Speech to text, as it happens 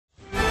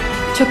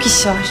Çok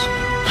iş var.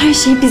 Her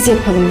şeyi biz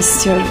yapalım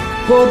istiyorum.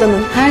 Bu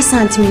odanın her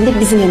santiminde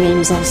bizim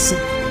emeğimiz olsun.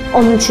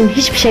 Onun için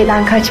hiçbir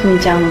şeyden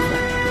kaçmayacağımızı,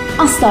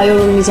 asla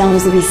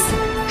yorulmayacağımızı bilsin.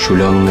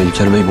 Şule Hanım ve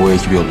İlker Bey bu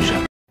ekibi olacak.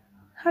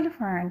 Hello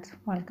friends,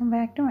 welcome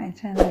back to my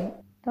channel.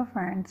 तो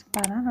friends,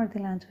 बारान और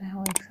दिलान जो है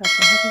वो एक साथ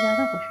बहुत ही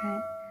ज़्यादा खुश हैं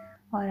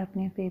और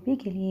अपने बेबी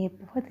के लिए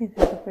बहुत ही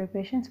ज़्यादा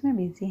प्रिपरेशंस में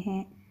बिजी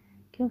हैं,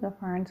 क्योंकि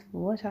फ्रेंड्स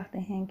वो चाहते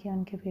हैं कि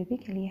उनके बेबी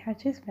के लिए हर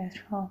चीज़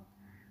बेस्ट हो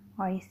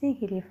और इसी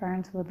के लिए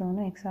फ्रेंड्स वो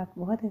दोनों एक साथ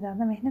बहुत ही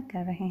ज़्यादा मेहनत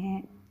कर रहे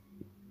हैं।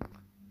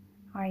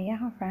 और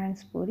यहाँ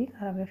फ्रेंड्स पूरी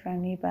खराबे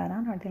फैमिली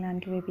बारान और दिलान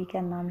के बेबी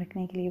का नाम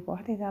रखने के लिए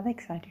बहुत ही ज़्यादा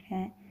एक्साइटेड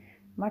हैं।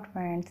 बट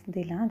फ्रेंड्स,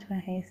 दिलान जो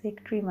है इसे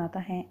एक ड्रीम आता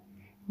है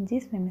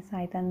जिसमें मिस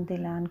आयतन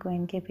दिलान को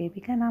इनके बेबी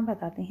का नाम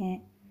बताती हैं।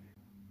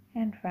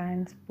 एंड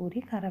फ्रेंड्स,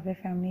 पूरी खराबे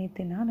फैमिली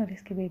दिलान और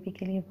इसके बेबी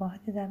के लिए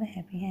बहुत ही ज़्यादा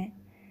हैप्पी हैं।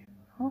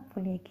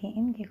 होपफुली कि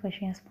इनकी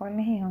खुशियाँ स्पॉइल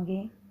नहीं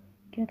होंगी,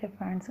 क्योंकि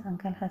फ्रेंड्स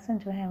अंकल हसन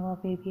जो है वो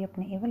बेबी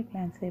अपने एवल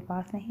प्लान से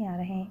पास नहीं आ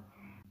रहे।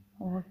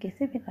 वो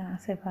किसी भी तरह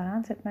से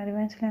बारान से अपना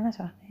रिवेंज लेना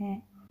चाहते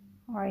हैं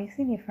और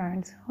इसीलिए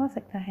फ्रेंड्स हो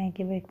सकता है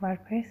कि वो एक बार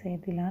फिर से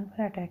दिलान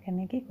पर अटैक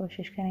करने की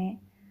कोशिश करें।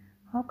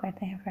 होप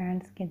करते हैं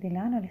फ्रेंड्स कि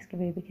दिलान और इसके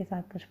बेबी के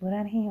साथ कुछ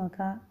बुरा नहीं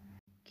होगा,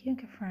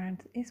 क्योंकि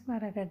फ्रेंड्स इस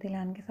बार अगर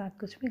दिलान के साथ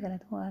कुछ भी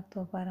गलत हुआ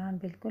तो बारान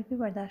बिल्कुल भी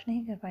बर्दाश्त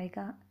नहीं कर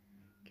पाएगा,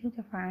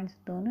 क्योंकि फ्रेंड्स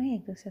दोनों ही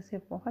एक दूसरे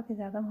से बहुत ही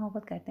ज़्यादा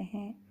मोहब्बत करते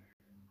हैं।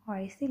 और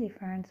इसीलिए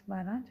फ्रेंड्स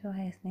बारान जो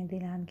है इसने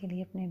दिलान के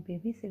लिए अपने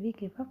बेबी से भी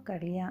गिव अप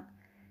कर लिया।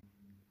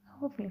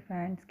 होपफुली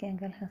फ्रेंड्स के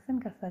अंकल हसन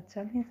का सच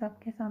जल्द ही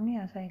सबके सामने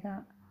आ जाएगा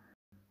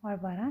और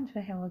बारान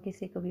जो है वो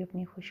किसी को भी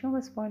अपनी खुशियों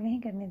को स्पॉइल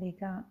नहीं करने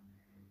देगा।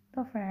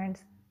 तो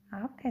फ्रेंड्स,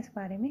 आपका इस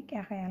बारे में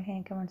क्या ख्याल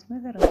है कमेंट्स में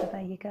ज़रूर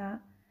बताइएगा।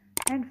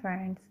 एंड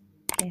फ्रेंड्स,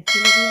 कैसी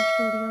लगी आज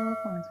की वीडियो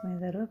कमेंट्स में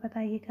ज़रूर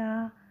बताइएगा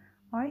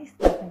और इस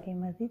तरह के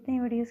मज़ीद नई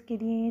वीडियोज़ के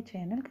लिए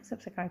चैनल को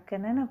सब्सक्राइब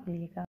करना ना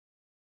भूलिएगा।